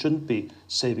peasants shouldn't be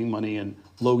saving money in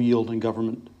low-yielding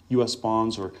government U.S.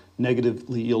 bonds or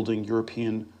negatively yielding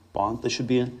European bonds. They should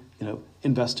be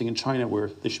investing in China, where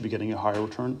they should be getting a higher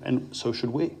return, and so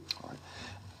should we. All right.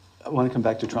 I want to come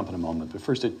back to Trump in a moment, but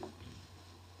first,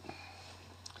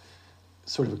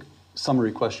 sort of a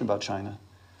summary question about China.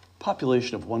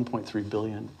 Population of 1.3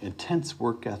 billion, intense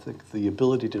work ethic, the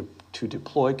ability to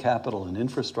deploy capital and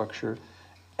infrastructure.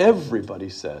 Everybody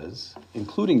says,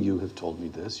 including you have told me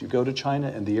this, you go to China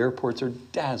and the airports are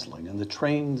dazzling and the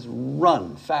trains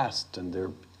run fast and they're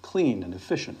clean and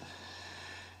efficient.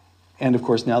 And of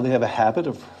course, now they have a habit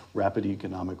of rapid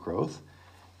economic growth.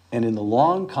 And in the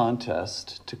long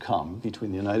contest to come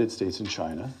between the United States and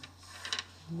China,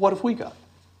 what have we got?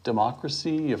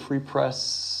 Democracy, a free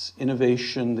press,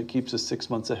 innovation that keeps us 6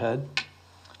 months ahead?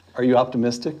 Are you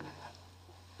optimistic?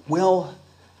 Well,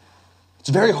 it's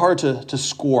very hard to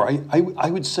score. I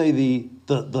would say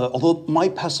although my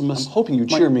pessimist, I'm hoping you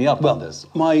cheer me up on this.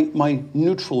 My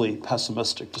neutrally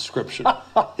pessimistic description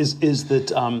is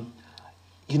that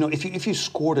if you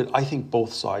scored it, I think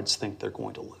both sides think they're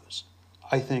going to lose.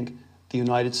 I think the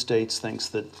United States thinks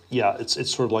that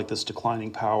it's sort of like this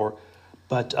declining power,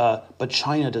 but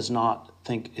China does not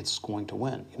think it's going to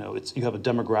win. You have a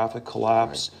demographic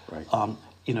collapse. Right.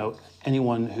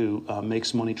 Anyone who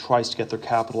makes money tries to get their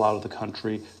capital out of the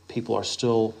country. People are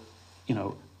still,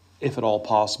 if at all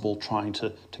possible, trying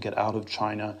to get out of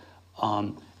China.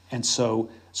 And so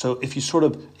if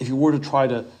you were to try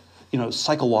to,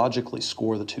 psychologically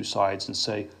score the two sides and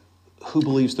say, who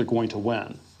believes they're going to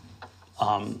win?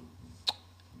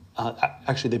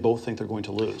 Actually, they both think they're going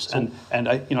to lose. And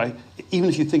even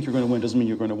if you think you're going to win, doesn't mean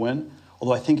you're going to win.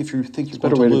 Although I think if you think you're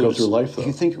going to lose, go through life, though. If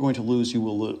you think you're going to lose, you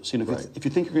will lose. Right. If you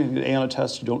think you're going to get an A on a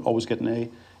test, you don't always get an A.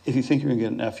 If you think you're going to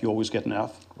get an F, you always get an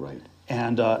F. Right.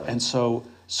 And so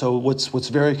what's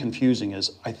very confusing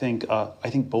is I think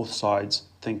both sides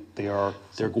think they're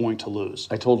going to lose.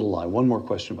 I told a lie. One more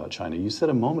question about China. You said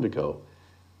a moment ago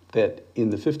that in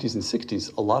the 50s and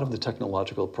 60s, a lot of the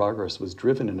technological progress was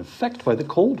driven in effect by the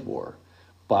Cold War,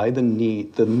 by the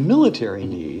military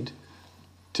need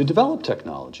to develop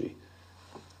technology.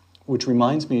 Which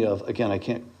reminds me of, again, I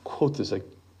can't quote this, I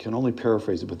can only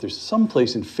paraphrase it, but there's some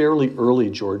place in fairly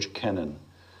early George Kennan,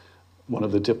 one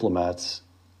of the diplomats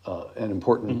and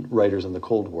important writers in the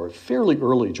Cold War, fairly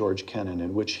early George Kennan,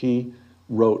 in which he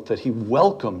wrote that he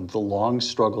welcomed the long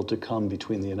struggle to come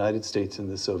between the United States and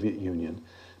the Soviet Union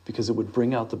because it would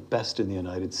bring out the best in the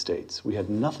United States. We had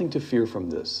nothing to fear from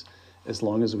this as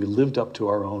long as we lived up to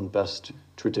our own best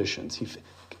traditions.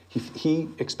 He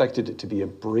expected it to be a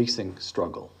bracing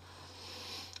struggle.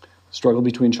 Struggle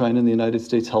between China and the United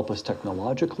States help us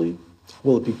technologically?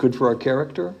 Will it be good for our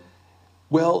character?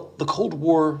 Well, the Cold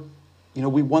War,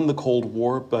 we won the Cold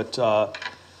War, but there are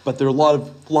a lot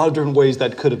of different ways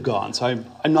that could have gone. So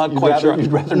I'm not quite sure.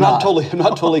 I'm not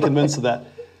totally convinced of that.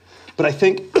 But I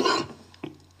think,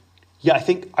 I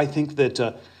think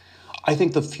that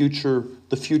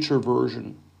the future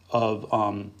version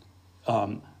of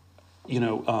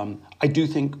I do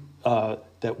think that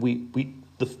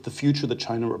the future that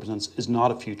China represents is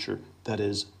not a future that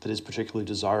is particularly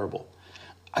desirable.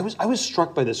 I was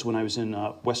struck by this when I was in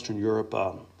Western Europe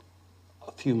a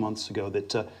few months ago.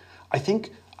 That I think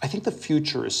the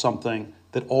future is something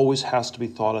that always has to be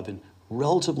thought of in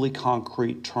relatively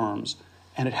concrete terms,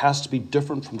 and it has to be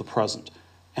different from the present.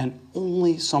 And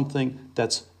only something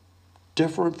that's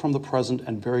different from the present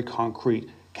and very concrete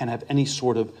can have any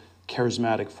sort of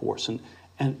charismatic force.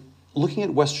 And looking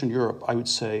at Western Europe, I would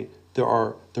say there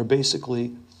are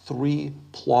basically three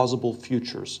plausible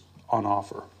futures on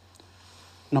offer.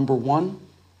 Number one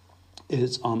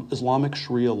is Islamic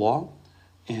Sharia law,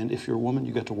 and if you're a woman,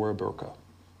 you get to wear a burqa.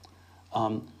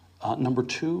 Number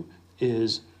two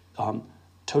is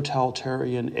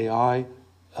totalitarian AI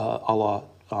a la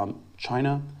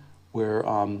China, where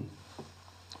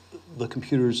the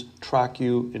computers track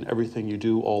you in everything you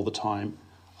do all the time,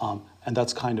 and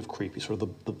that's kind of creepy, sort of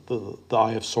the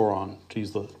Eye of Sauron, to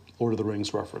use the Lord of the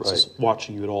Rings reference, right,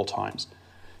 watching you at all times.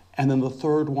 And then the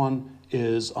third one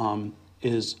is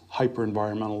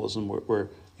hyper-environmentalism, where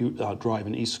you drive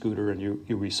an e-scooter and you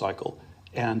recycle.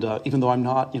 And even though I'm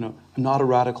not, I'm not a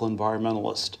radical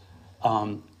environmentalist,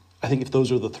 I think if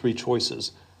those are the three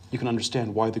choices, you can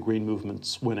understand why the green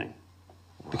movement's winning,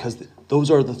 because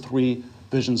those are the three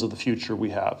visions of the future we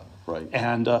have. Right.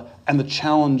 And the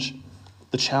challenge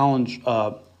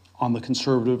on the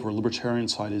conservative or libertarian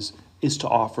side is to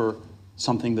offer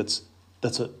something that's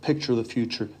a picture of the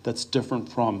future that's different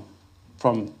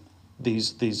from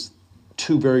these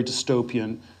two very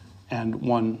dystopian and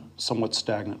one somewhat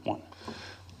stagnant one.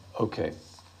 Okay.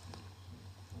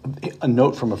 A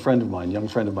note from a friend of mine, young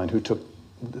friend of mine, who took,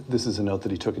 this is a note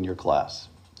that he took in your class.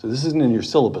 So this isn't in your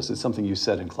syllabus, it's something you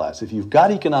said in class. If you've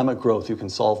got economic growth, you can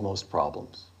solve most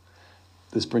problems.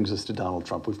 This brings us to Donald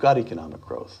Trump. We've got economic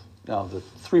growth. Now, the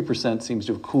 3% seems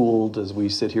to have cooled as we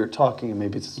sit here talking, and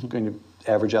maybe it's going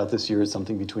to average out this year at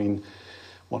something between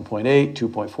 1.8,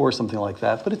 2.4, something like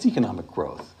that, but it's economic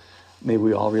growth. Maybe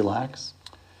we all relax.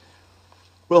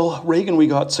 Well, Reagan, we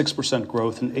got 6%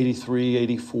 growth in 83,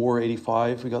 84,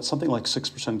 85. We got something like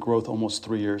 6% growth almost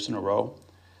 3 years in a row.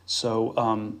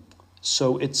 So,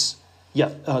 so it's, 2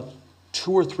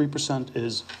 or 3%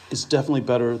 is definitely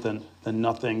better than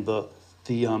nothing. The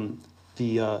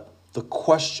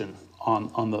question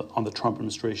on the Trump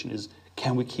administration is,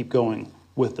 can we keep going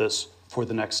with this for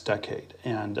the next decade?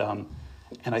 And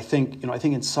I think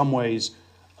in some ways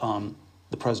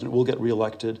the president will get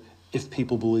reelected if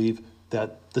people believe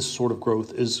that this sort of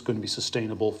growth is going to be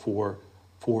sustainable for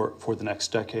the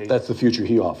next decade. That's the future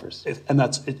he offers. And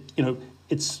that's it.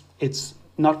 It's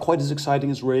not quite as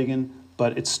exciting as Reagan,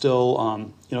 but it's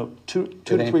still 2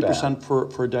 to 3%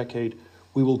 for a decade.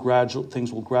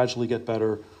 Things will gradually get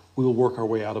better. We will work our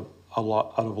way out of a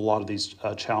lot of these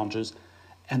challenges,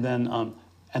 and then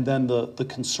the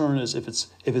concern is if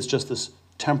it's just this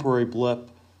temporary blip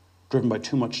driven by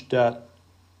too much debt,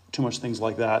 too much things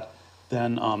like that,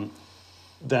 then Joe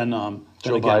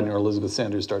Biden or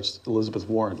Elizabeth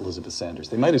Warren, Elizabeth Sanders.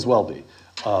 They might as well be.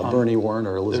 Bernie Warren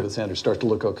or Elizabeth Sanders start to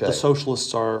look okay. The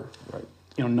socialists are, right,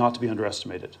 not to be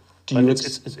underestimated. Do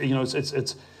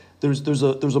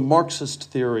There's a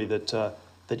Marxist theory that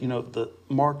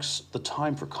the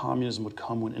time for communism would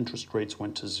come when interest rates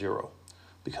went to zero,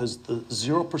 because the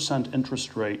 0%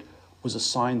 interest rate was a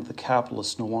sign that the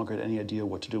capitalists no longer had any idea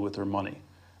what to do with their money,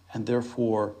 and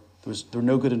therefore there were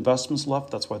no good investments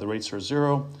left. That's why the rates are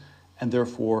zero, and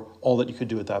therefore all that you could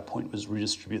do at that point was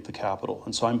redistribute the capital.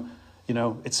 And so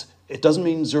it doesn't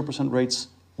mean 0% rates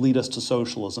lead us to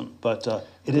socialism, but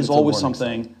it is always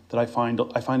something that I find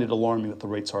it alarming that the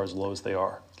rates are as low as they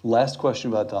are. Last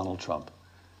question about Donald Trump.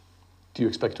 Do you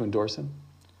expect to endorse him?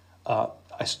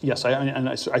 Yes,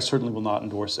 I certainly will not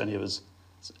endorse any of his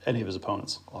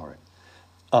opponents. All right.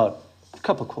 A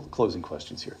couple of closing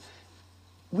questions here.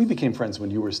 We became friends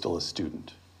when you were still a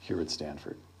student here at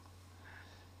Stanford.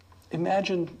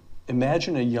 Imagine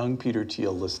a young Peter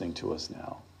Thiel listening to us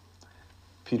now.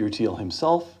 Peter Thiel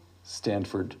himself,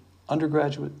 Stanford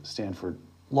undergraduate, Stanford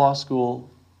Law School,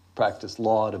 practiced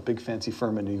law at a big fancy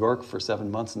firm in New York for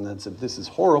 7 months, and then said, this is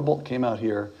horrible, came out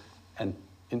here and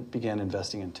began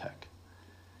investing in tech.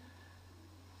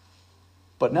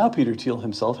 But now Peter Thiel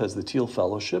himself has the Thiel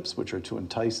Fellowships, which are to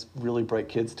entice really bright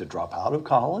kids to drop out of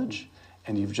college.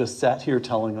 And you've just sat here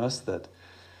telling us that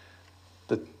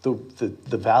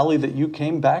the valley that you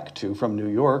came back to from New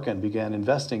York and began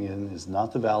investing in is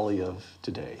not the valley of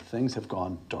today. Things have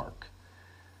gone dark.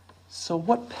 So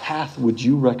what path would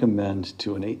you recommend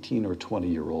to an 18 or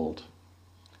 20-year-old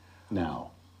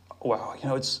now? Wow,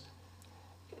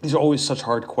 these are always such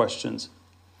hard questions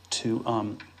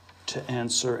to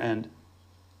answer, and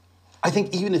I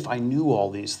think even if I knew all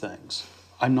these things,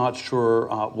 I'm not sure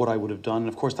what I would have done. And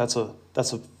of course, that's a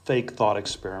fake thought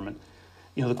experiment.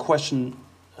 The question,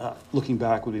 looking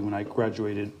back, would be when I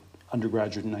graduated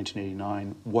undergraduate in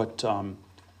 1989.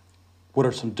 What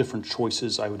are some different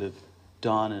choices I would have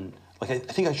done? And I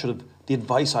think I should have. The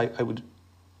advice the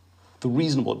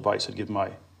reasonable advice I'd give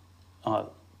my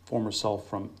former self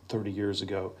from 30 years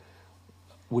ago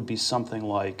would be something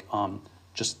like,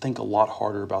 just think a lot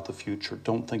harder about the future.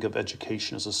 Don't think of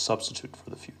education as a substitute for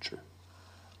the future.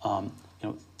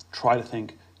 Try to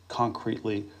think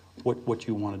concretely what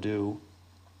you want to do,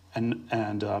 and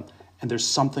there's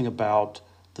something about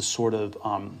the sort of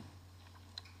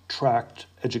tracked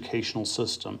educational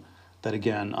system that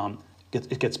again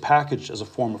it gets packaged as a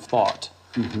form of thought,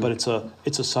 but it's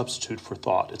a substitute for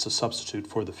thought. It's a substitute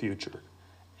for the future,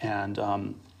 and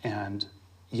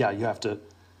yeah, you have to.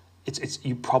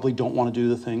 You probably don't want to do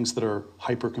the things that are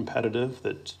hyper competitive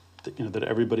that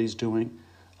everybody's doing.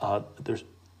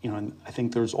 And I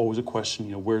think there's always a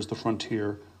question, where's the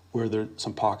frontier? Where there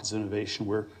some pockets of innovation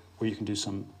where you can do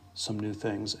some new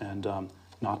things and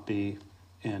not be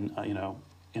you know,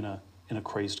 in a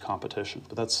crazed competition.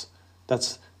 But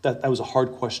that was a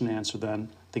hard question to answer then.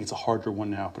 I think it's a harder one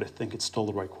now, but I think it's still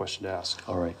the right question to ask.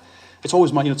 All right. It's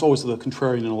always it's always the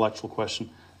contrarian intellectual question.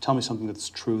 Tell me something that's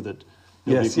true that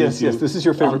nobody Yes, agrees yes, with you. yes. This is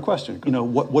your favorite question. You know,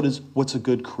 what's a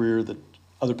good career that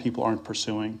other people aren't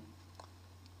pursuing?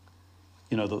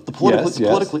 You know, the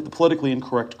politically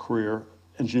incorrect career,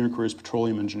 engineering career, is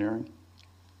petroleum engineering.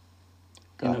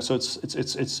 Got it. So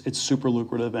it's super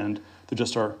lucrative, and there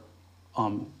just are,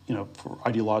 you know, for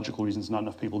ideological reasons, not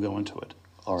enough people go into it.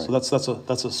 All right. So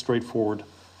that's a straightforward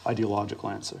ideological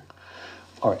answer.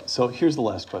 All right, so here's the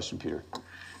last question, Peter.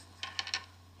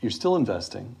 You're still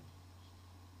investing,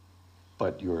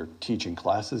 but you're teaching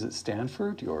classes at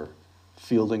Stanford, you're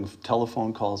fielding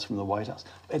telephone calls from the White House.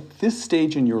 At this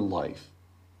stage in your life,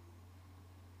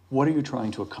 what are you trying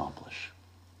to accomplish?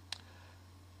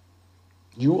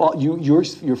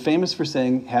 You're famous for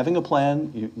saying having a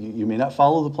plan, you may not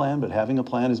follow the plan, but having a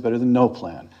plan is better than no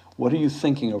plan. What are you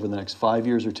thinking over the next 5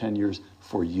 years or 10 years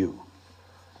for you?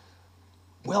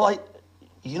 Well, I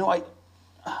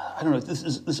don't know.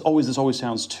 This always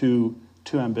sounds too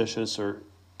ambitious or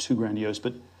too grandiose.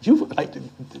 But I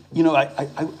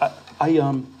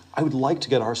would like to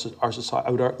get our society.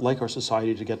 I would like our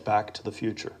society to get back to the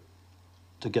future,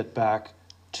 to get back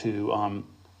to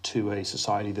a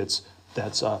society that's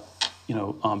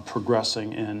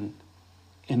progressing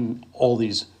in all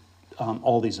these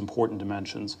important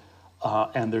dimensions.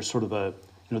 And there's sort of a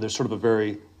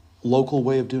very local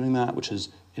way of doing that, which is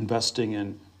investing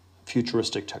in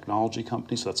futuristic technology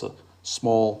companies. So that's a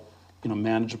small,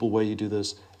 manageable way you do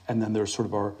this. And then there's sort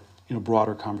of our,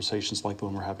 broader conversations like the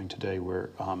one we're having today, where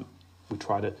we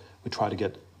try to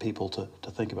get people to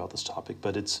think about this topic.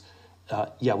 But it's,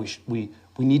 we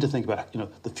need to think about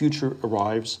it. The future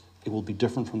arrives. It will be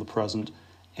different from the present,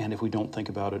 and if we don't think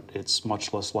about it, it's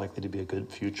much less likely to be a good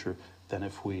future than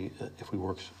if we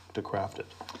work to craft it.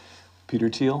 Peter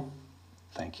Thiel,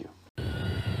 thank you.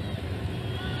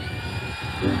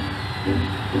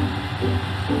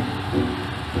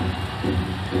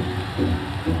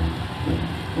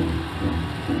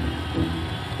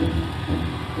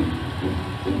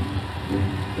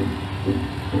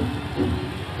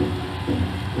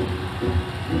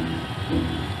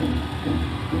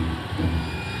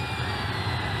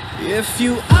 If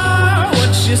you are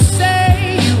what you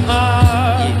say you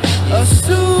are, a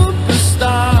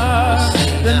superstar,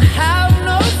 then have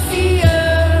no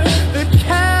fear. The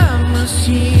camera's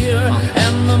here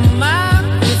and the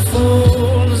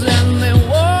microphones, and they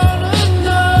wanna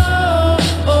know,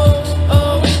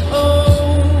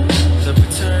 the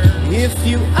return. If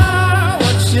you are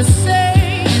what you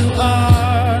say you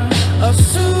are, a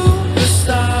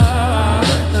superstar,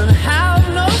 then have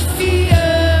no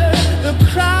fear. The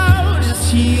crowd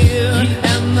here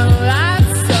and the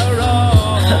lights are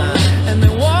on, and they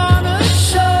wanna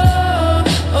show,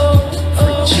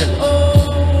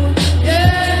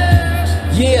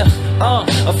 yeah.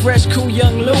 A fresh, cool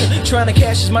young Lou, trying to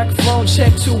cash his microphone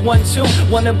check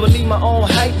 212. Wanna believe my own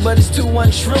hype, but it's too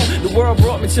untrue. The world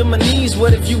brought me to my knees.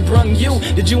 What have you brung you?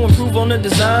 Did you improve on the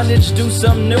design? Did you do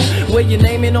something new? Where your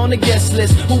name in on the guest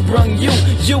list? Who brung you?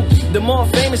 You, the more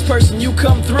famous person, you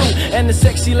come through, and the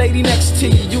sexy lady next to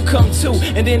you, you come too.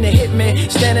 And then the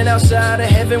hitman standing outside of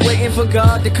heaven, waiting for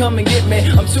God to come and get me.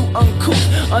 I'm too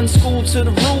uncouth, unschooled to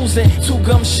the rules, and too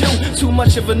gumshoe. Too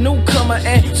much of a newcomer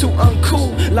and too uncool,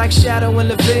 like Shadow in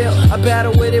the Veil. I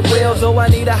battle with it well, though I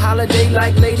need a holiday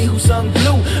like Lady Who Sung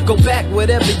Blue. Go back,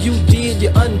 whatever you did,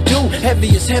 you undo. Heavy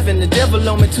as heaven, the devil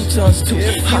on me 2 tons too.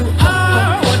 If you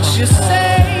are what you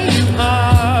say you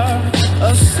are,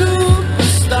 a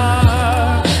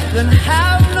superstar, then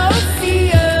have no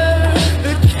fear.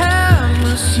 The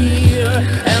camera's here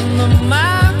and the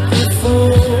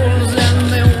microphones,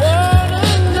 and they wanna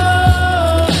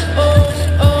know,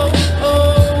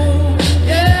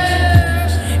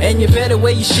 yeah. And you better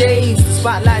wear your shades. The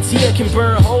spotlights here can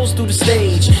burn holes through the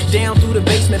stage, down through the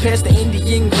basement, past the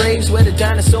Indian graves where the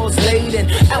dinosaurs laid,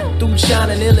 and out through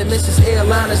China, nearly misses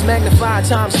airliners, magnified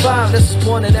 ×5. This is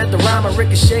pointed at the rhyme,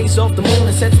 ricochets off the moon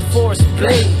and sets the forest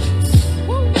ablaze.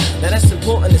 Now that's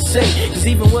important to say, cause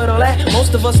even with all that,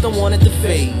 most of us don't want it to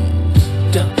fade.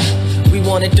 We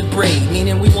wanted to braid,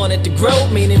 meaning we wanted to grow,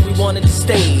 meaning we wanted to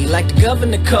stay. Like the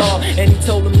governor called and he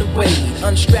told him to wait.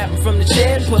 Unstrap him from the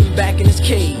chair and put him back in his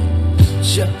cage.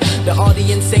 The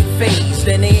audience ain't phased,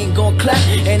 then they ain't gon' clap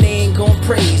and they ain't gon'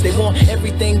 praise. They want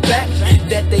everything back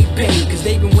that they paid, cause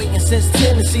they've been waiting since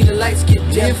 10 to see the lights get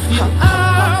dim. If you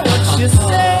are what you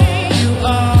say you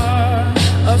are,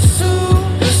 a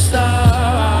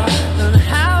superstar, then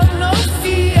have no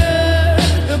fear.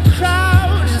 The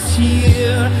crowd is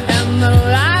here and the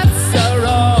lights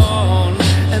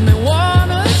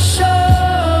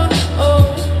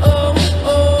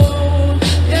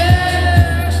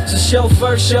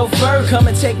chauffeur, come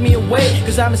and take me away.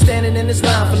 Cause I've been standing in this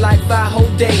line for like 5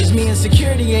 whole days. Me and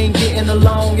security ain't getting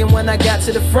along. And when I got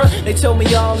to the front, they told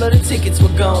me all of the tickets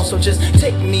were gone. So just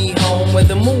take me home where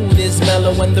the mood is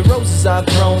mellow, when the roses are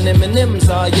thrown, M&M's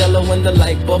are yellow, and the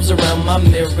light bulbs around my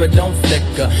mirror don't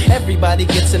flicker. Everybody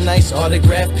gets a nice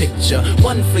autograph picture,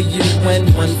 one for you and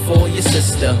one for your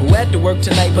sister, who had to work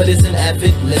tonight but is an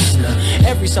avid listener.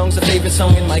 Every song's a favorite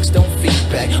song and mics don't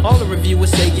feedback. All the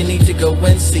reviewers say you need to go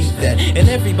and see that. And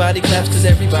everybody claps cause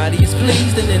everybody is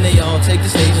pleased. And then they all take the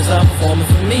stage and start performing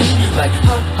for me. Like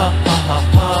ha ha ha ha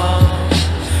ha,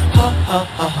 ha ha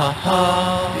ha ha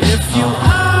ha. If you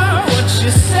are what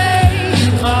you say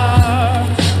you are,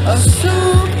 a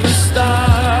superstar,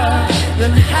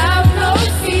 then have no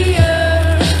fear.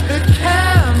 The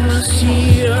camera's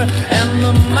here and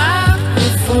the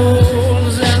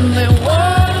microphones, and they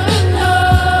wanna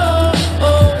know,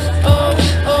 oh, oh,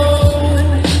 oh.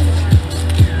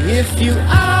 If you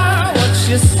are what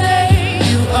you say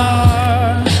you are.